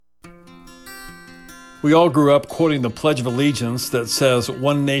We all grew up quoting the Pledge of Allegiance that says,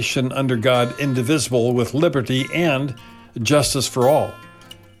 "One nation under God, indivisible, with liberty and justice for all."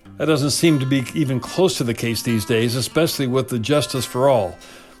 That doesn't seem to be even close to the case these days, especially with the justice for all.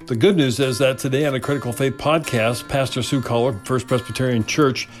 The good news is that today on the Critical Faith podcast, Pastor Sue Collar from First Presbyterian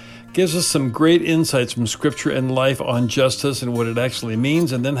Church gives us some great insights from Scripture and life on justice and what it actually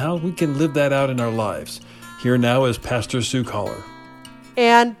means, and then how we can live that out in our lives. Here now is Pastor Sue Collar.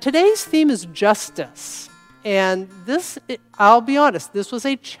 And today's theme is justice. And this, I'll be honest, this was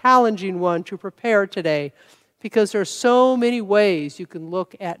a challenging one to prepare today because there are so many ways you can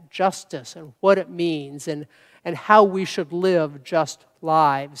look at justice and what it means and how we should live just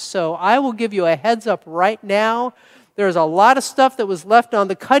lives. So I will give you a heads up right now. There's a lot of stuff that was left on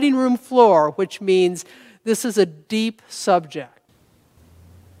the cutting room floor, which means this is a deep subject.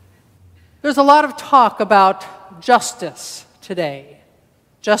 There's a lot of talk about justice today.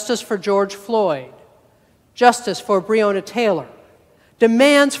 Justice for George Floyd, justice for Breonna Taylor,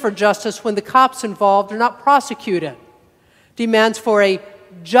 demands for justice when the cops involved are not prosecuted, demands for a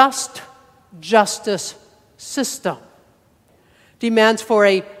just justice system, demands for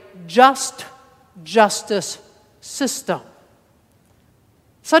a just justice system.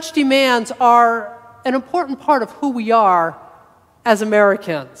 Such demands are an important part of who we are as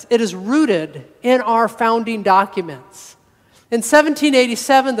Americans. It is rooted in our founding documents. In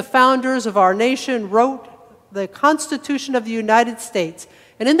 1787, the founders of our nation wrote the Constitution of the United States.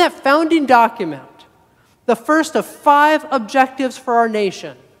 And in that founding document, the first of 5 objectives for our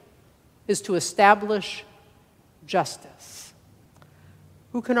nation is to establish justice.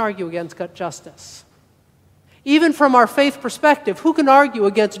 Who can argue against justice? Even from our faith perspective, who can argue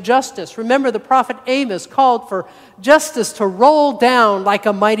against justice? Remember, the prophet Amos called for justice to roll down like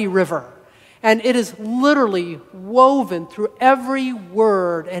a mighty river. And it is literally woven through every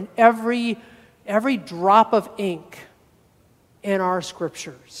word and every drop of ink in our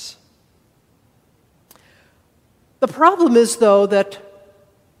scriptures. The problem is, though, that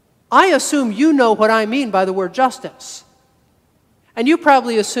I assume you know what I mean by the word justice. And you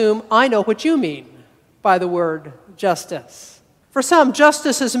probably assume I know what you mean by the word justice. For some,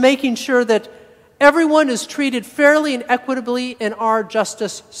 justice is making sure that everyone is treated fairly and equitably in our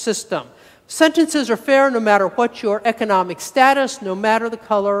justice system. Sentences are fair no matter what your economic status, no matter the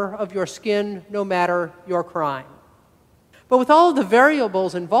color of your skin, no matter your crime. But with all of the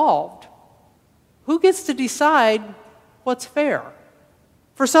variables involved, who gets to decide what's fair?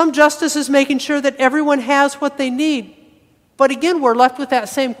 For some, justice is making sure that everyone has what they need. But again, we're left with that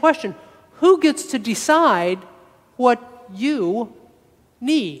same question. Who gets to decide what you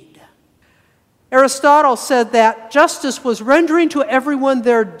need? Aristotle said that justice was rendering to everyone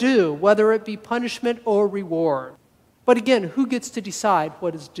their due, whether it be punishment or reward. But again, who gets to decide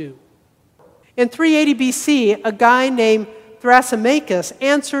what is due? In 380 BC, a guy named Thrasymachus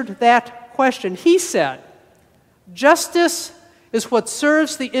answered that question. He said, "Justice is what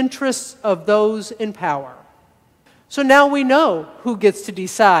serves the interests of those in power." So now we know who gets to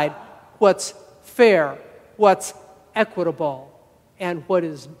decide what's fair, what's equitable, and what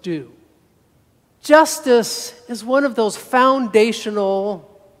is due. Justice is one of those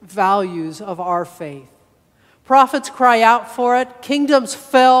foundational values of our faith. Prophets cry out for it, kingdoms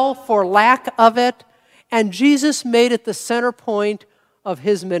fell for lack of it, and Jesus made it the center point of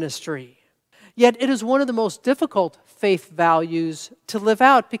his ministry. Yet it is one of the most difficult faith values to live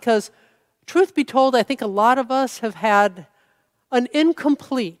out because, truth be told, I think a lot of us have had an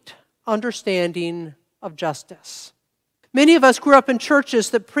incomplete understanding of justice. Many of us grew up in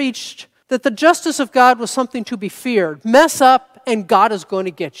churches that preached that the justice of God was something to be feared. Mess up and God is going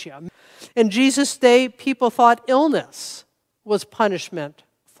to get you. In Jesus' day, people thought illness was punishment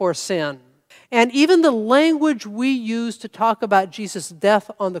for sin. And even the language we use to talk about Jesus'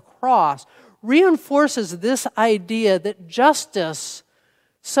 death on the cross reinforces this idea that justice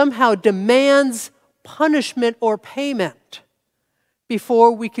somehow demands punishment or payment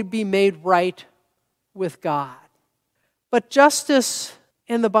before we could be made right with God. But justice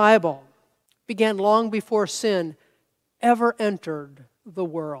in the Bible began long before sin ever entered the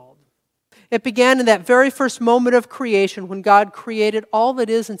world. It began in that very first moment of creation when God created all that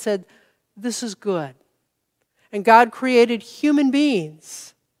is and said, "This is good." And God created human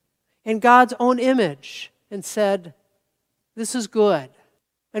beings in God's own image and said, "This is good."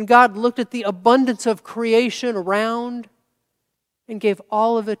 And God looked at the abundance of creation around and gave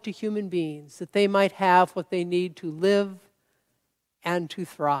all of it to human beings that they might have what they need to live and to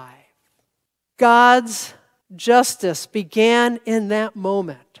thrive. God's justice began in that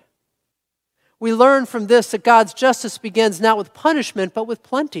moment. We learn from this that God's justice begins not with punishment, but with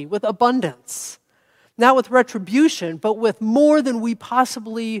plenty, with abundance. not with retribution, but with more than we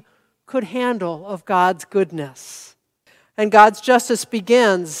possibly could handle of God's goodness. And God's justice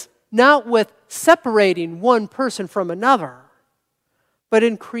begins not with separating one person from another, but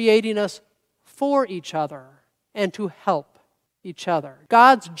in creating us for each other and to help each other.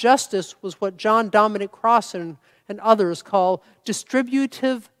 God's justice was what John Dominic Crossan and others call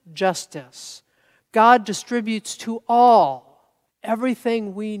distributive justice. God distributes to all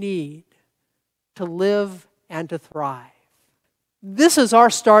everything we need to live and to thrive. This is our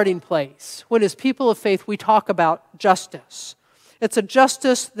starting place when, as people of faith, we talk about justice. It's a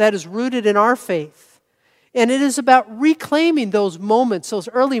justice that is rooted in our faith, and it is about reclaiming those moments, those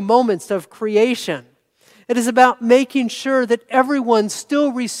early moments of creation. It is about making sure that everyone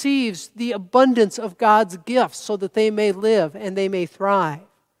still receives the abundance of God's gifts so that they may live and they may thrive.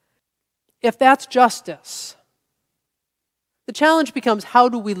 If that's justice, the challenge becomes, how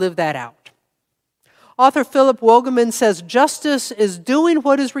do we live that out? Author Philip Wogeman says, justice is doing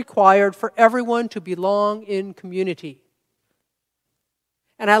what is required for everyone to belong in community.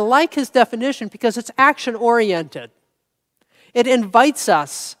 And I like his definition because it's action-oriented. It invites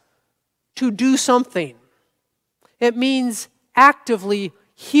us to do something. It means actively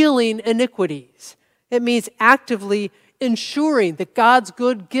healing iniquities. It means actively ensuring that God's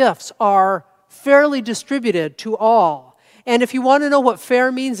good gifts are fairly distributed to all. And if you want to know what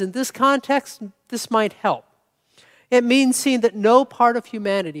fair means in this context, this might help. It means seeing that no part of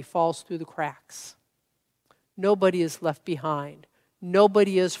humanity falls through the cracks. Nobody is left behind.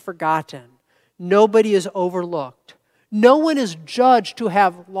 Nobody is forgotten. Nobody is overlooked. No one is judged to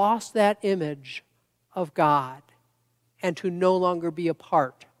have lost that image of God and to no longer be a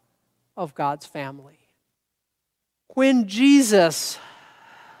part of God's family. When Jesus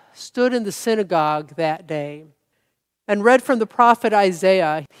stood in the synagogue that day and read from the prophet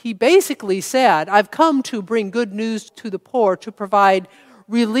Isaiah, he basically said, I've come to bring good news to the poor, to provide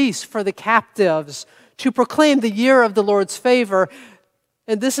release for the captives, to proclaim the year of the Lord's favor.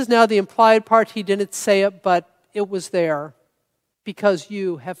 And this is now the implied part. He didn't say it, but it was there, because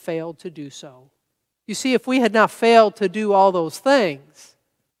you have failed to do so. You see, if we had not failed to do all those things,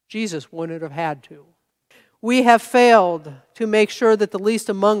 Jesus wouldn't have had to. We have failed to make sure that the least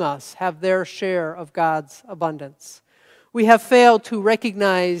among us have their share of God's abundance. We have failed to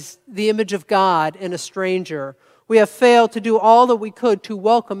recognize the image of God in a stranger. We have failed to do all that we could to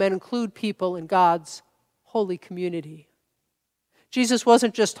welcome and include people in God's holy community. Jesus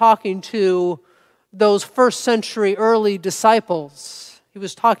wasn't just talking to those first century early disciples. He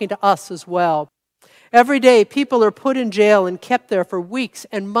was talking to us as well. Every day, people are put in jail and kept there for weeks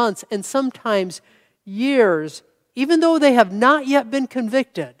and months and sometimes years, even though they have not yet been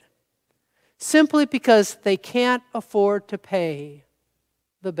convicted, simply because they can't afford to pay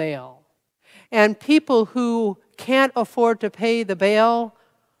the bail. And people who can't afford to pay the bail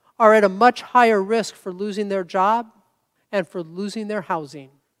are at a much higher risk for losing their job and for losing their housing.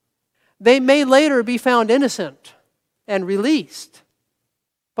 They may later be found innocent and released,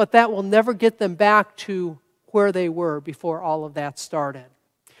 but that will never get them back to where they were before all of that started.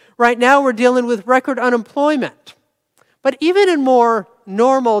 Right now we're dealing with record unemployment. But even in more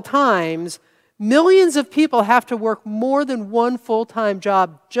normal times, millions of people have to work more than one full-time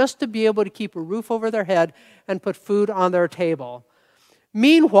job just to be able to keep a roof over their head and put food on their table.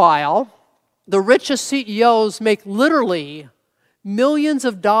 Meanwhile, the richest CEOs make literally millions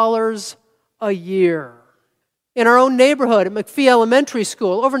of dollars a year. In our own neighborhood at McPhee Elementary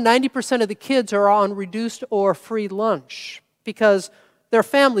School, over 90% of the kids are on reduced or free lunch because their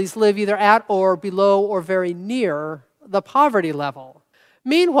families live either at or below or very near the poverty level.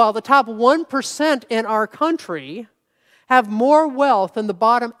 Meanwhile, the top 1% in our country have more wealth than the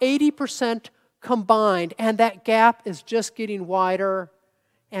bottom 80% combined, and that gap is just getting wider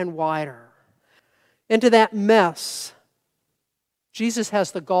and wider. Into that mess, Jesus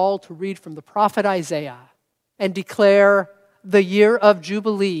has the gall to read from the prophet Isaiah and declare the year of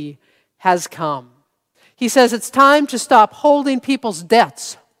Jubilee has come. He says it's time to stop holding people's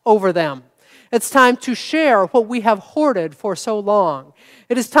debts over them. It's time to share what we have hoarded for so long.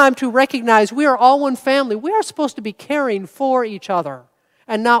 It is time to recognize we are all one family. We are supposed to be caring for each other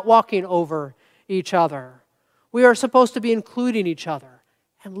and not walking over each other. We are supposed to be including each other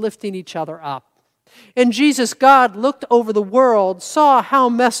and lifting each other up. In Jesus, God looked over the world, saw how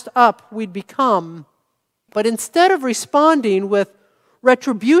messed up we'd become, but instead of responding with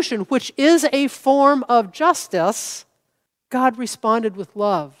retribution, which is a form of justice, God responded with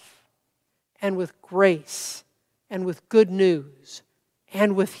love and with grace and with good news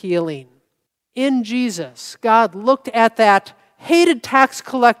and with healing. In Jesus, God looked at that hated tax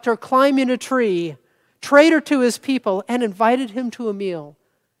collector climbing a tree traitor to his people, and invited him to a meal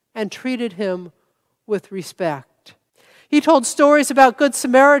and treated him with respect. He told stories about good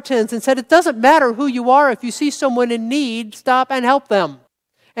Samaritans and said, it doesn't matter who you are. If you see someone in need, stop and help them.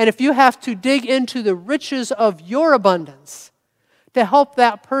 And if you have to dig into the riches of your abundance to help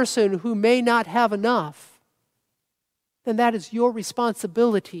that person who may not have enough, then that is your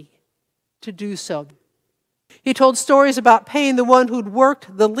responsibility to do so. He told stories about paying the one who'd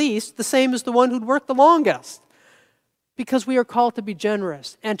worked the least the same as the one who'd worked the longest, because we are called to be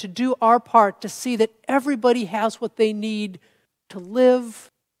generous and to do our part to see that everybody has what they need to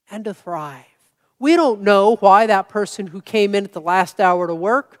live and to thrive. We don't know why that person who came in at the last hour to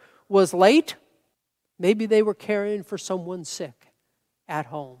work was late. Maybe they were caring for someone sick at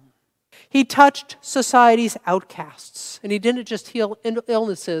home. He touched society's outcasts, and he didn't just heal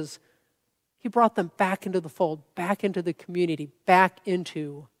illnesses. He brought them back into the fold, back into the community, back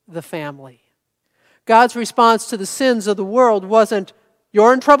into the family. God's response to the sins of the world wasn't,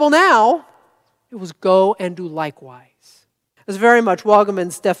 you're in trouble now. It was, go and do likewise. It's very much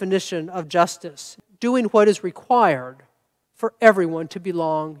Waldman's definition of justice, doing what is required for everyone to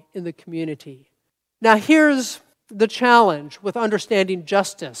belong in the community. Now here's the challenge with understanding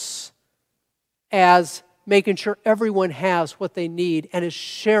justice as making sure everyone has what they need and is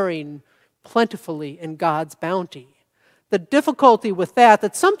sharing plentifully in God's bounty. The difficulty with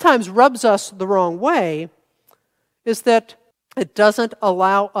that sometimes rubs us the wrong way is that it doesn't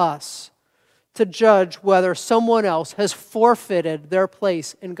allow us to judge whether someone else has forfeited their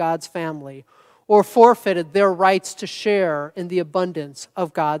place in God's family or forfeited their rights to share in the abundance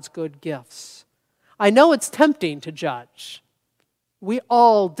of God's good gifts. I know it's tempting to judge. We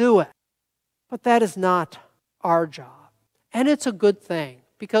all do it. But that is not our job. And it's a good thing.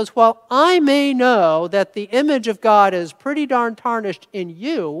 Because while I may know that the image of God is pretty darn tarnished in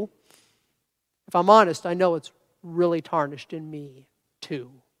you, if I'm honest, I know it's really tarnished in me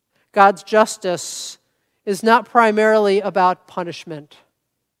too. God's justice is not primarily about punishment.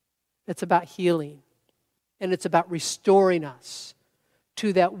 It's about healing. And it's about restoring us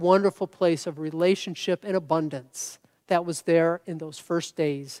to that wonderful place of relationship and abundance that was there in those first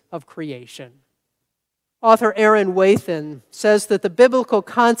days of creation. Author Aaron Wathen says that the biblical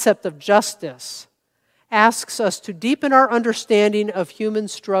concept of justice asks us to deepen our understanding of human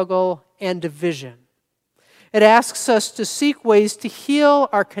struggle and division. It asks us to seek ways to heal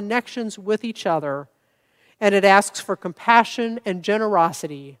our connections with each other, and it asks for compassion and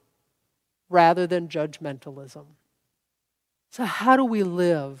generosity rather than judgmentalism. So how do we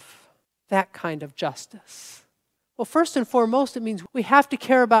live that kind of justice? Well, first and foremost, it means we have to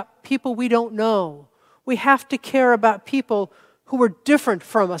care about people we don't know. We have to care about people who are different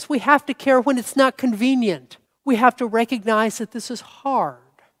from us. We have to care when it's not convenient. We have to recognize that this is hard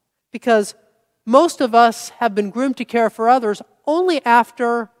because most of us have been groomed to care for others only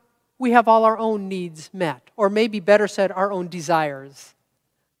after we have all our own needs met, or maybe better said, our own desires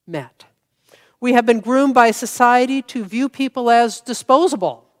met. We have been groomed by society to view people as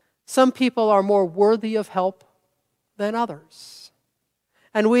disposable. Some people are more worthy of help than others.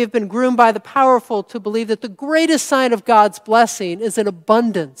 And we have been groomed by the powerful to believe that the greatest sign of God's blessing is an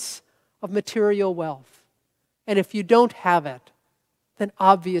abundance of material wealth. And if you don't have it, then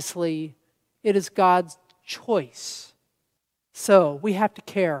obviously it is God's choice. So we have to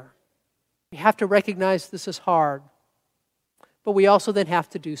care. We have to recognize this is hard. But we also then have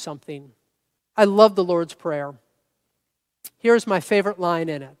to do something. I love the Lord's Prayer. Here's my favorite line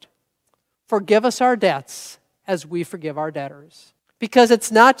in it. Forgive us our debts as we forgive our debtors. Because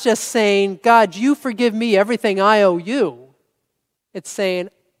it's not just saying, God, you forgive me everything I owe you. It's saying,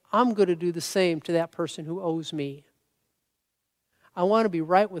 I'm going to do the same to that person who owes me. I want to be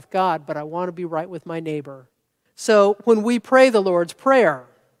right with God, but I want to be right with my neighbor. So when we pray the Lord's Prayer,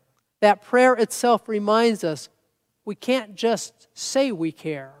 that prayer itself reminds us we can't just say we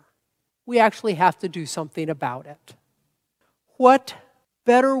care. We actually have to do something about it. What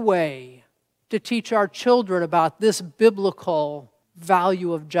better way to teach our children about this biblical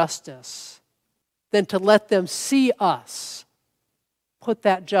value of justice than to let them see us put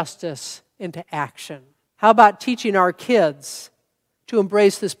that justice into action? How about teaching our kids to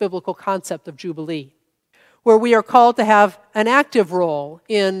embrace this biblical concept of Jubilee, where we are called to have an active role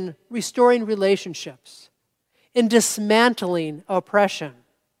in restoring relationships, in dismantling oppression,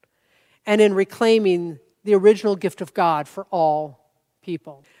 and in reclaiming the original gift of God for all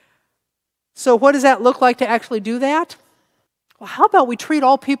people. So what does that look like to actually do that? Well, how about we treat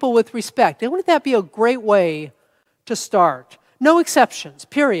all people with respect? And wouldn't that be a great way to start? No exceptions,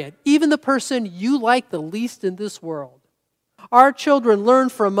 period. Even the person you like the least in this world. Our children learn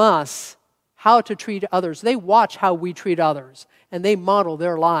from us how to treat others. They watch how we treat others, and they model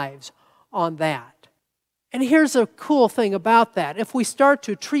their lives on that. And here's a cool thing about that. If we start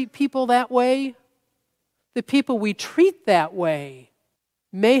to treat people that way, the people we treat that way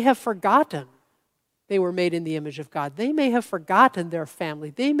may have forgotten they were made in the image of God. They may have forgotten their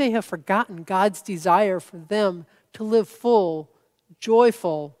family. They may have forgotten God's desire for them to live full,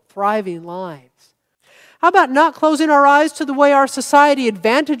 joyful, thriving lives. How about not closing our eyes to the way our society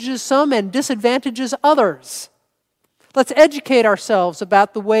advantages some and disadvantages others? Let's educate ourselves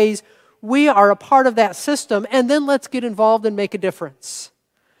about the ways we are a part of that system, and then let's get involved and make a difference.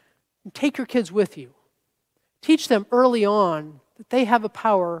 And take your kids with you. Teach them early on that they have a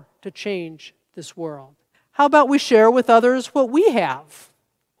power to change this world. How about we share with others what we have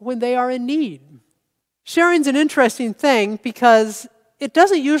when they are in need? Sharing's an interesting thing because it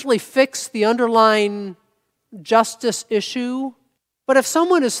doesn't usually fix the underlying justice issue, but if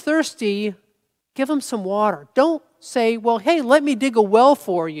someone is thirsty, give them some water. Don't say, well, hey, let me dig a well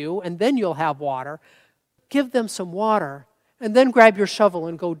for you and then you'll have water. Give them some water and then grab your shovel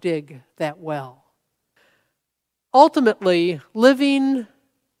and go dig that well. Ultimately, living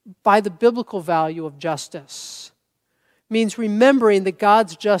by the biblical value of justice means remembering that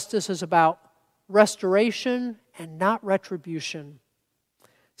God's justice is about restoration and not retribution.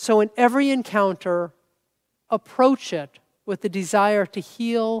 So in every encounter, approach it with the desire to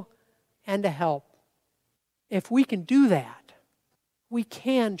heal and to help. If we can do that, we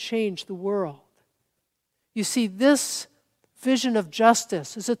can change the world. You see, this vision of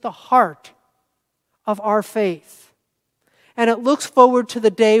justice is at the heart of our faith. And it looks forward to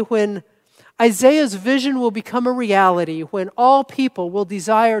the day when Isaiah's vision will become a reality, when all people will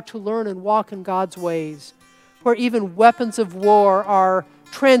desire to learn and walk in God's ways, where even weapons of war are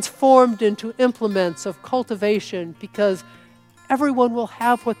transformed into implements of cultivation because everyone will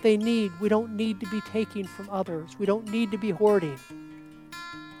have what they need. We don't need to be taking from others. We don't need to be hoarding.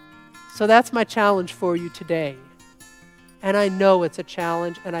 So that's my challenge for you today. And I know it's a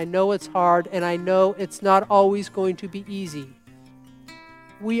challenge, and I know it's hard, and I know it's not always going to be easy.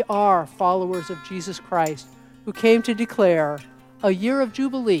 We are followers of Jesus Christ who came to declare a year of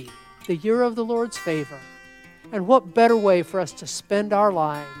Jubilee, the year of the Lord's favor. And what better way for us to spend our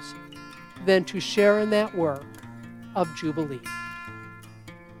lives than to share in that work of Jubilee?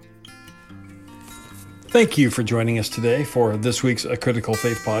 Thank you for joining us today for this week's A Critical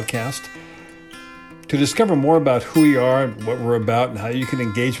Faith podcast. To discover more about who we are, what we're about, and how you can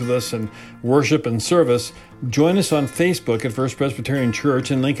engage with us in worship and service, join us on Facebook at First Presbyterian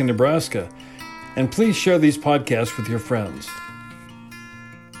Church in Lincoln, Nebraska. And please share these podcasts with your friends.